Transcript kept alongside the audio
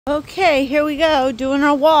Okay, here we go, doing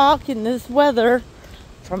our walk in this weather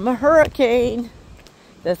from a hurricane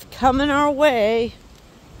that's coming our way.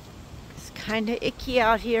 It's kind of icky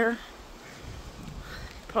out here.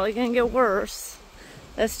 Probably gonna get worse.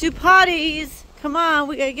 Let's do potties. Come on,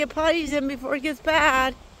 we gotta get potties in before it gets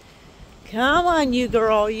bad. Come on, you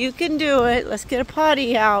girl, you can do it. Let's get a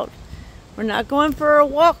potty out. We're not going for a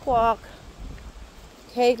walk.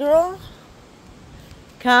 Okay, girl?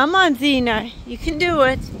 Come on, Xena, you can do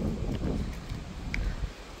it.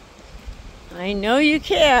 I know you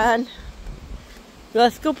can.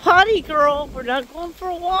 Let's go potty, girl. We're not going for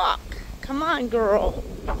a walk. Come on, girl.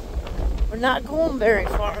 We're not going very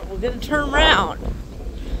far. We're gonna turn around.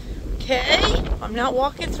 Okay? I'm not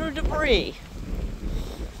walking through debris.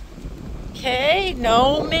 Okay?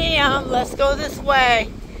 No, ma'am. Let's go this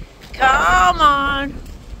way. Come on.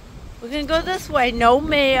 We're gonna go this way. No,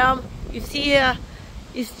 ma'am. You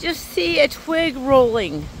just see a twig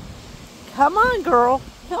rolling. Come on, girl.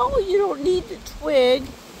 No, you don't need the twig.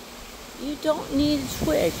 You don't need a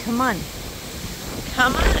twig. Come on.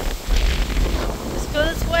 Come on. Let's go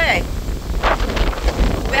this way.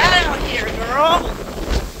 Bad out here, girl.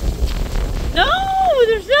 No,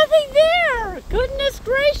 there's nothing there. Goodness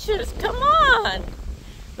gracious. Come on.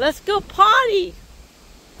 Let's go potty.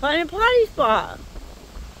 Find a potty spot.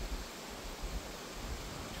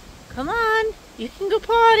 Come on. You can go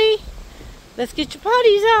potty. Let's get your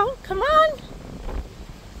potties out. Come on.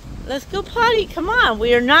 Let's go potty. Come on.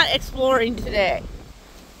 We are not exploring today.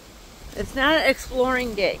 It's not an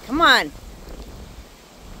exploring day. Come on.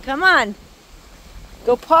 Come on.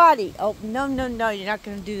 Go potty. Oh, no. You're not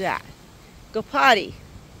going to do that. Go potty.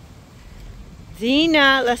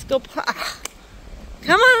 Xena, let's go potty.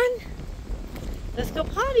 Come on. Let's go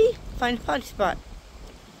potty. Find a potty spot.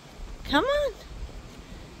 Come on.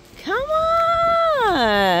 Come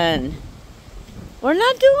on. We're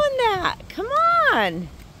not doing that. Come on.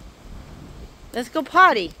 Let's go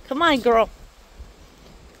potty. Come on, girl.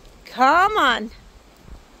 Come on.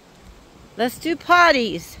 Let's do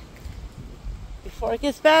potties before it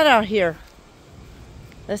gets bad out here.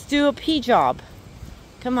 Let's do a pee job.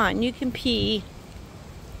 Come on, you can pee.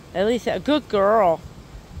 At least a good girl.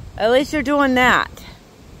 At least you're doing that.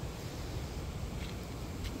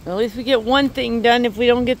 At least we get one thing done if we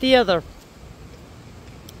don't get the other.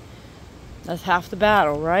 That's half the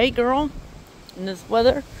battle, right, girl? In this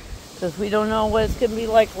weather? Because we don't know what it's going to be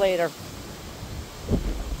like later.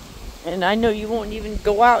 And I know you won't even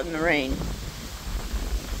go out in the rain.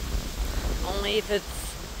 Only if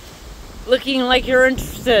it's looking like you're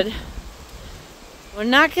interested. We're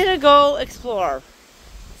not going to go explore.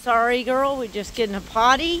 Sorry, girl. We're just getting a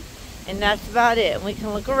potty. And that's about it. We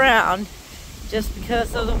can look around. Just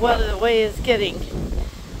because of the weather, the way it's getting.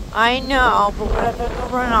 I know, but we're not going to go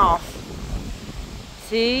run off.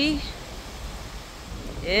 See?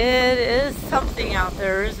 It is something out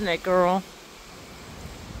there, isn't it, girl?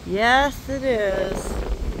 Yes, it is.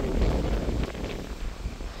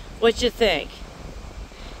 What you think?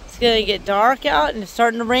 It's going to get dark out and it's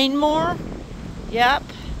starting to rain more? Yep.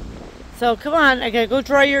 So, come on. I got to go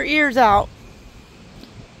dry your ears out.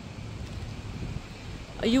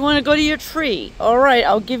 You want to go to your tree? Alright,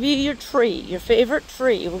 I'll give you your tree. Your favorite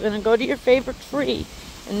tree. We're going to go to your favorite tree.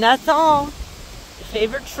 And that's all. Your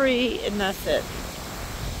favorite tree, and that's it.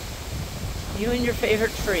 You and your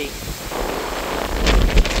favorite tree.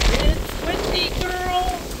 It's windy,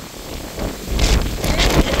 girl.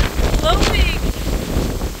 It is blowing.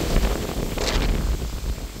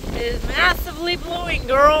 It is massively blowing,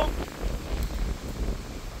 girl.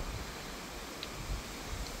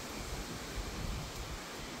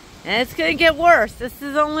 And it's going to get worse. This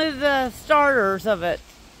is only the starters of it.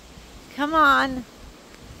 Come on.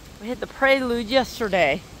 We hit the prelude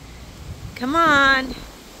yesterday. Come on.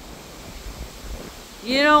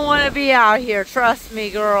 You don't want to be out here. Trust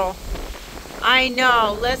me, girl. I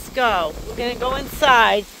know. Let's go. We're going to go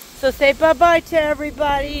inside. So say bye-bye to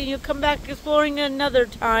everybody. And you'll come back exploring another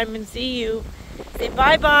time and see you. Say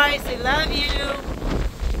bye-bye. Say love you.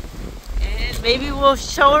 And maybe we'll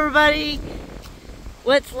show everybody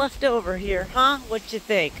what's left over here, huh? What you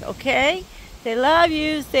think? Okay? Say love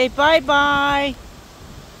you. Say bye-bye.